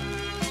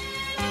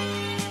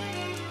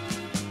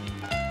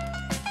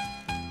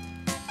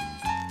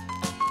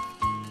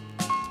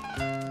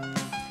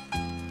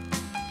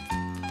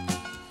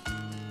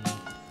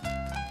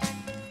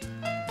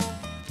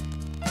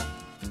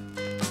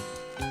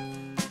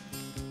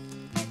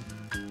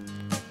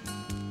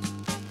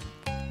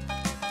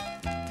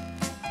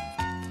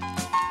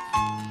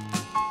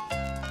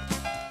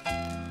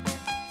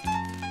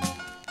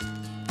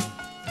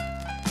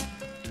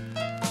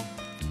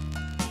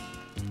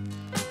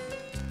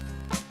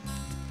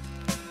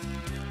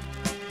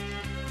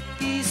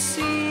 He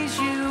sees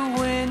you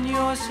when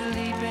you're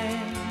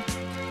sleeping.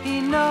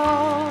 He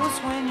knows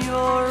when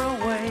you're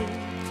awake.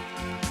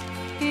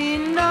 He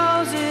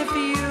knows if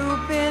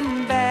you've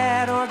been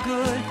bad or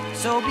good,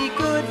 so be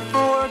good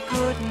for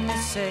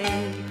goodness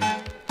sake.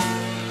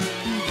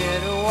 You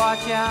better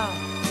watch out.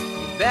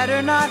 You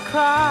better not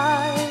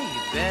cry.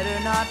 You better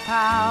not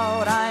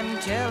pout. I'm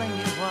telling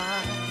you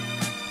why.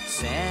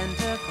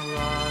 Santa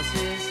Claus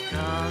is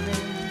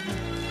coming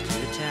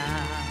to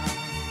town.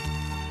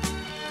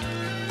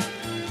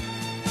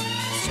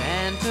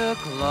 Santa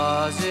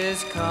Claus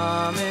is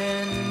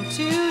coming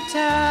to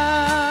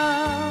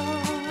town.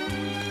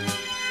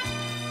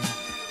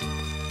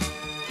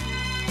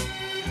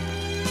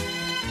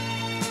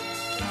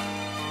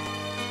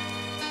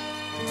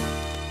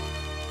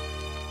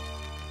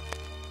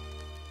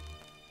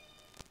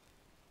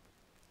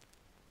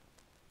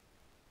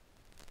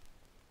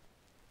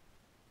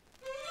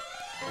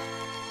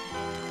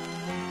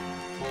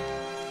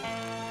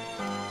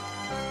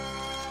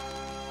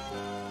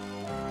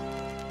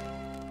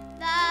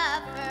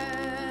 The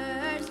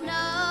first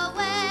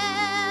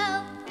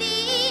Noel,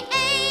 the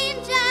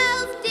angels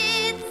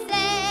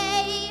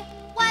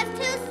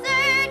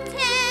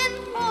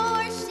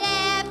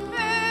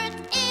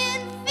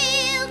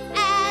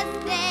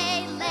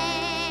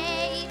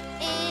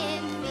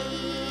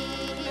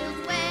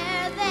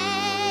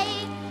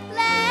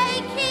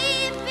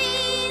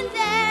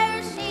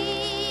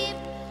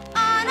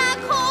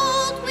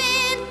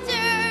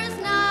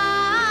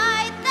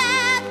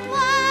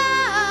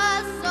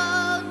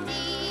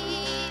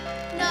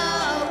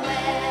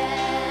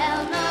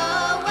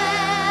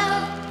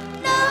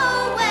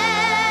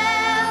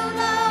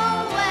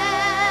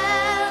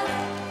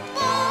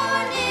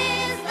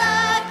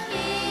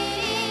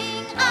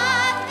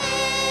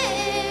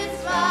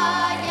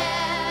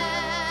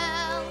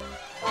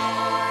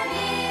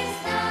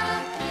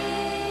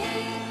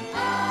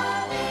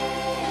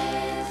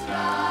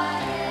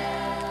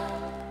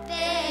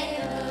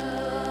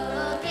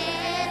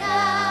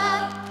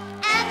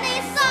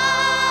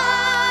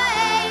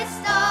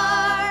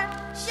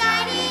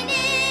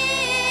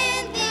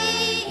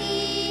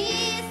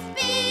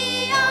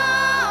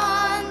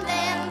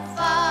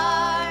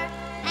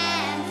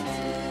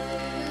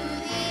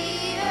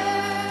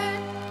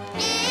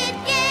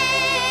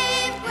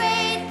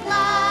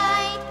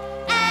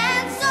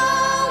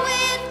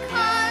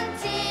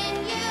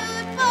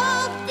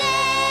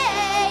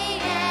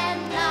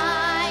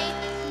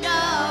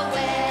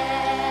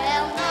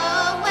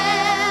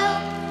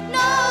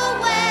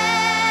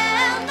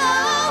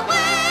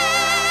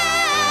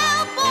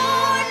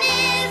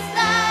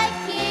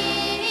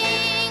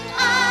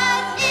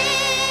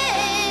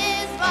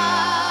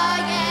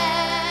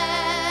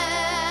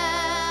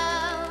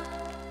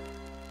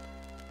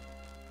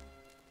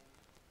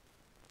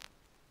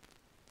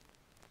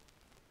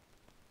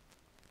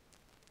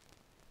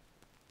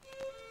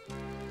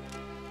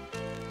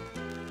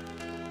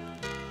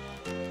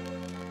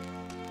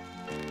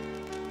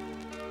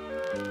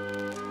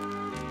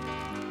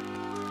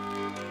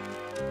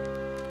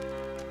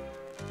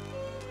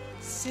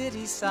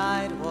city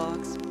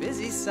sidewalks,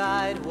 busy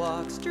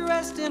sidewalks,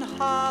 dressed in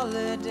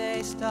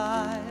holiday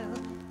style.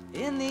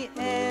 In the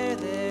air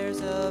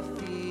there's a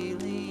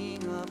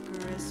feeling of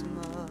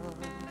Christmas.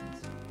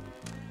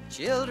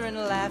 Children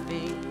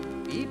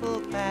laughing,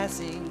 people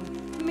passing,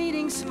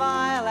 meeting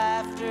smile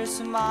after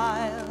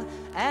smile,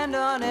 and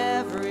on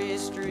every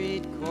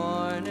street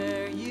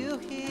corner you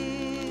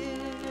hear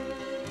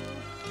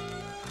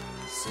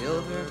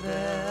silver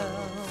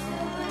bells,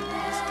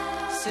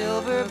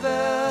 silver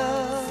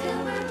bells,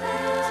 silver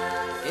bells.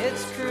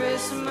 It's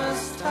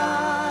Christmas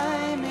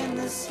time in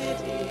the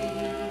city.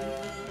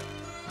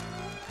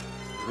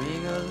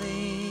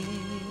 Ring-a-ling,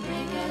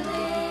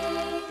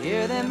 ring-a-ling,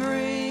 hear them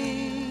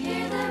ring,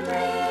 hear them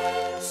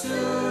ring.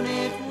 Soon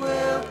it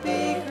will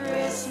be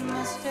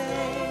Christmas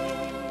Day.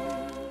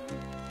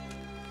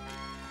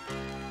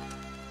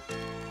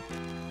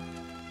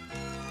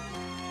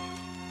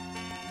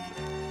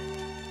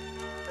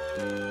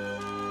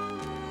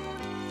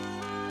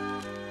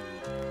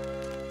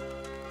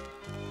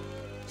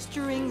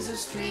 Strings of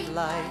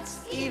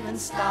streetlights, even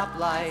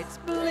stoplights,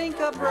 blink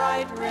a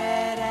bright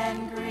red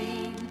and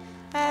green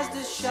as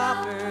the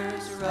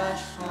shoppers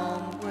rush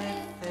home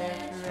with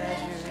their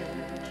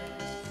treasures.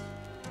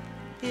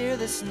 Hear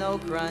the snow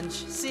crunch,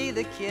 see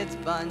the kids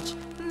bunch.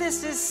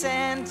 This is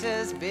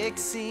Santa's big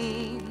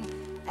scene,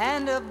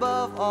 and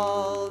above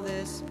all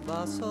this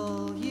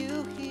bustle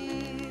you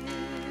hear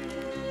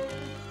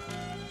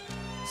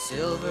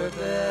silver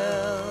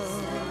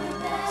bells,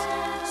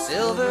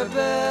 silver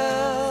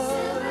bells.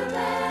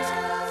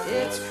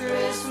 It's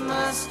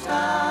Christmas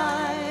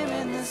time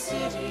in the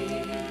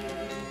city.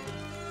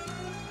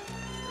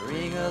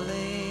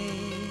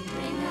 Ring-a-ling,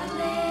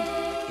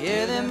 ring-a-ling,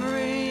 hear them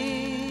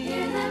ring,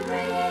 hear them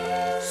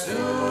ring.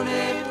 Soon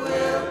it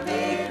will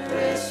be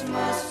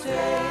Christmas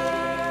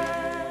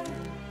Day.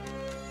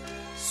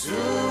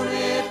 Soon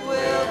it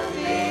will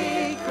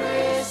be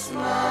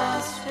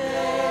Christmas Day.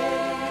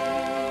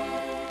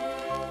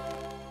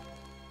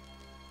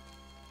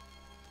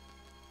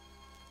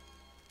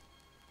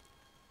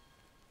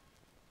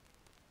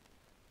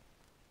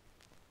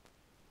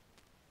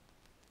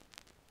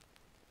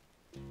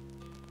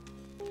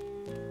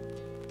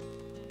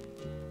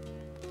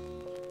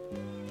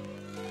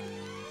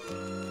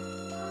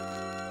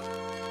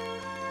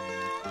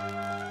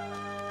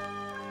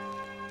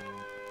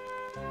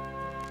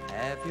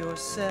 Have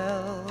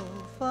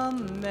yourself a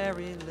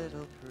merry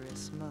little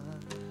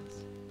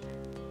Christmas.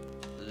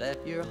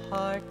 Let your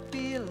heart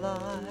be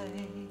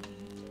light.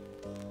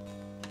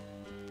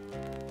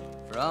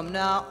 From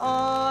now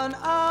on,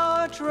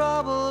 our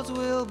troubles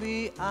will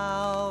be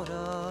out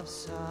of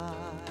sight.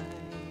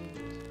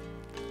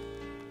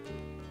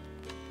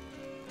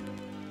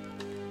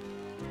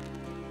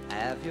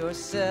 Have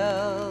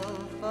yourself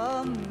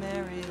a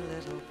merry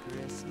little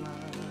Christmas.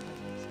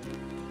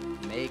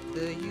 Make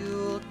the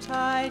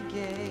Yuletide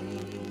gay.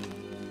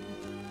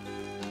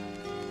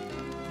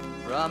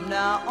 From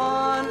now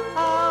on,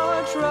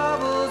 our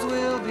troubles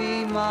will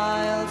be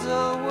miles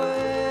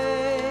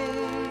away.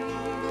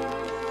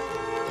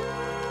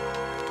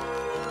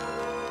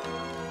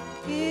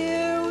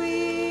 Here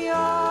we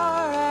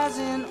are as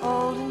in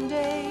olden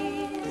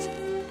days,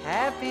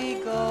 happy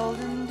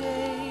golden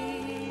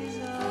days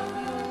of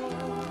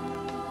yore.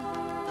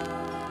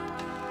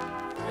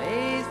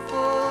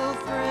 Faithful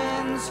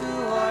friends who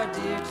are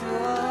dear to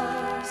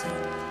us,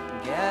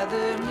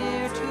 gather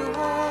near to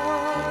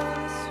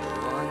us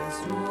once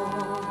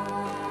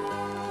more.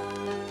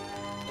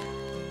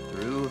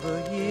 Through the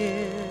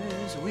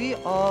years we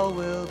all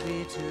will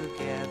be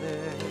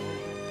together,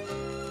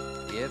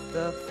 if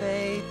the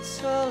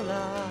fates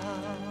allow.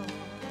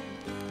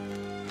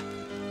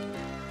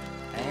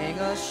 Hang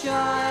a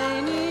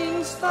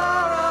shining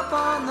star up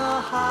on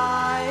the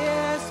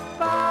highest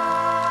bough.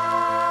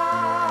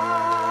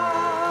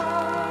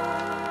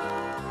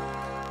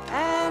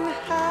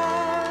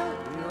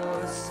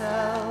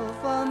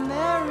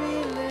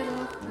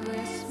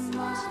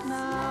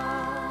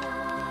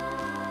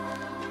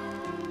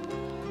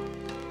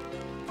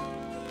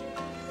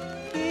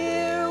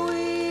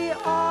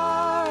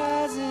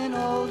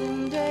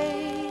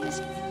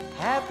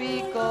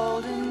 Happy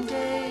golden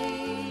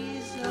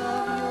days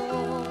of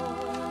yore.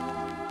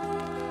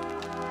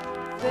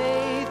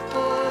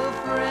 Faithful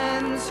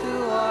friends who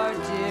are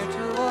dear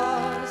to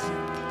us,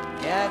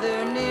 gather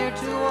near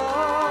to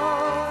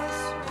us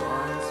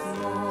once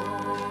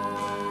more.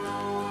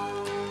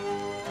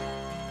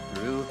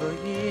 Through the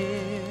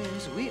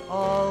years we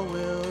all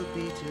will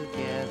be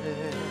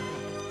together,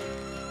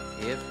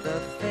 if the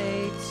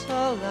fates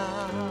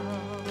allow.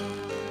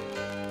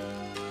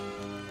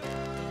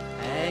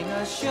 Hang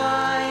a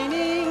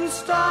shining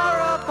star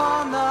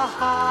upon the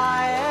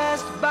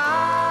highest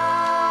bough,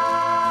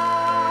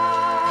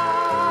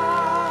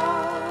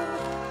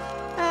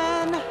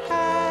 and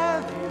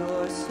have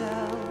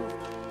yourself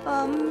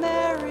a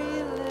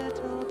merry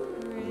little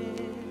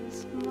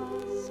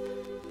Christmas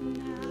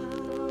now.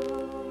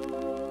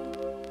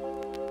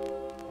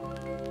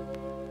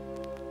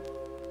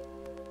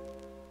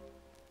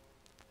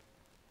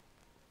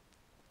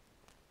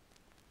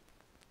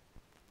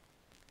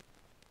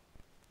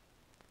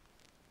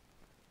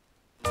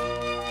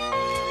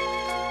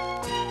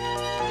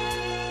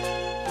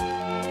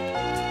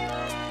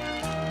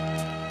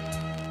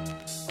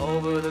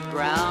 over the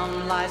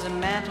ground lies a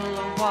mantle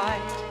of white.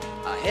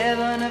 A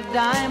heaven of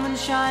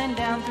diamonds shine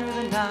down through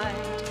the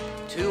night.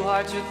 Two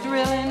hearts are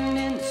thrilling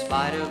in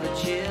spite of the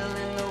chill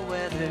in the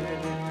weather.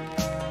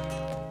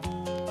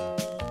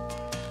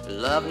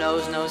 Love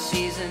knows no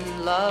season,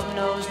 love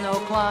knows no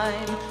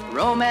clime.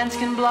 Romance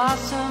can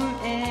blossom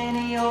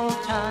any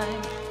old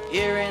time.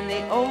 Here in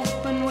the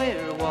open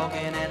we're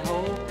walking and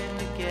hoping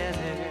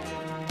together.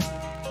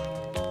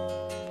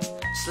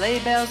 Sleigh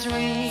bells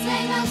ring,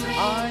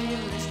 are you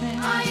listening?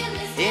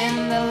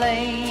 In the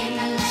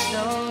lane,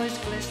 snow is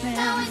glistening.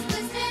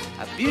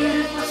 A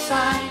beautiful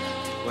sight,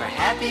 we're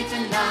happy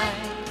tonight,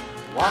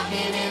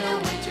 walking in a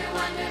winter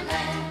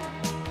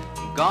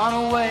wonderland.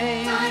 Gone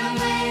away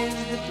is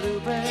the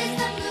bluebird,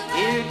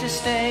 here to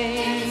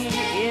stay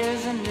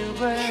is a new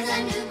bird.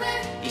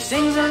 He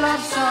sings a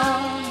love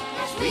song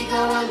as we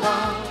go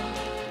along,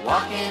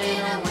 walking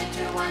in a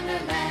winter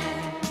wonderland.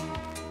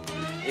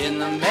 In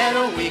the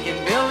meadow we can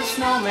build a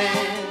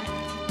snowman,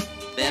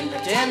 then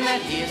pretend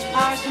that he is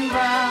Parson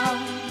Brown.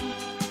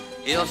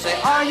 He'll say,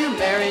 are you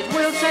married?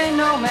 We'll say,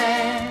 no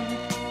man,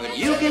 but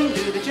you can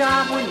do the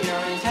job when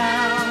you're in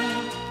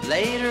town.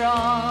 Later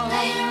on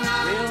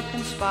we'll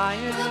conspire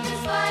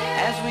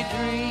as we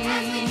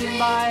dream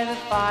by the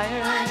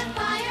fire,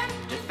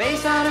 to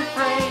face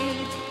unafraid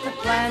the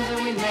plans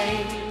that we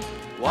made,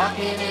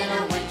 walking in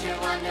a winter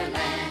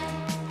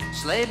wonderland.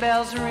 Sleigh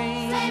bells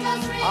ring,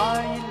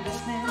 are you listening?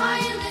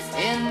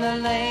 In the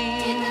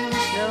lane,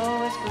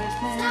 snow is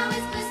glistening.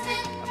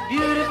 A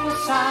beautiful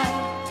sight,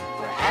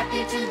 we're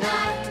happy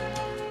tonight,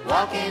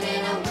 walking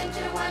in a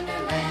winter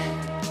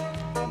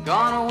wonderland.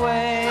 Gone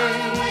away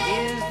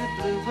is the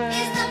bluebird,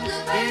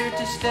 here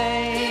to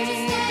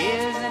stay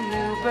is a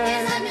new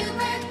bird.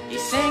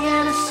 He's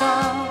singing a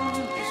song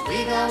as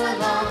we go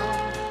along,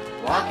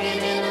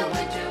 walking in a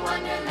winter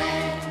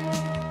wonderland.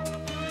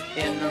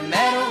 In the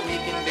meadow we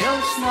can build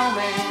a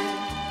snowman,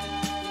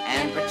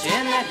 and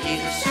pretend that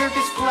he's a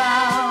circus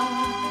clown.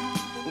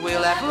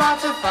 We'll have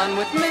lots of fun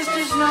with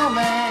Mr.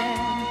 Snowman,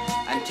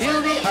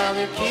 until the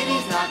other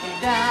kitties knock him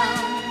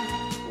down.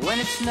 When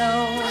it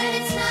snows,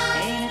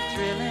 ain't it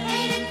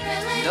thrilling?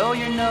 Though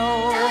your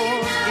nose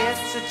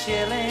gets a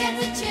chillin',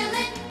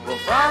 we'll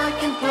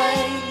frolic and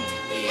play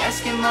the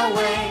Eskimo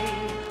way,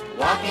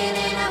 walking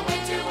in a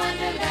winter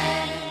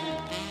wonderland.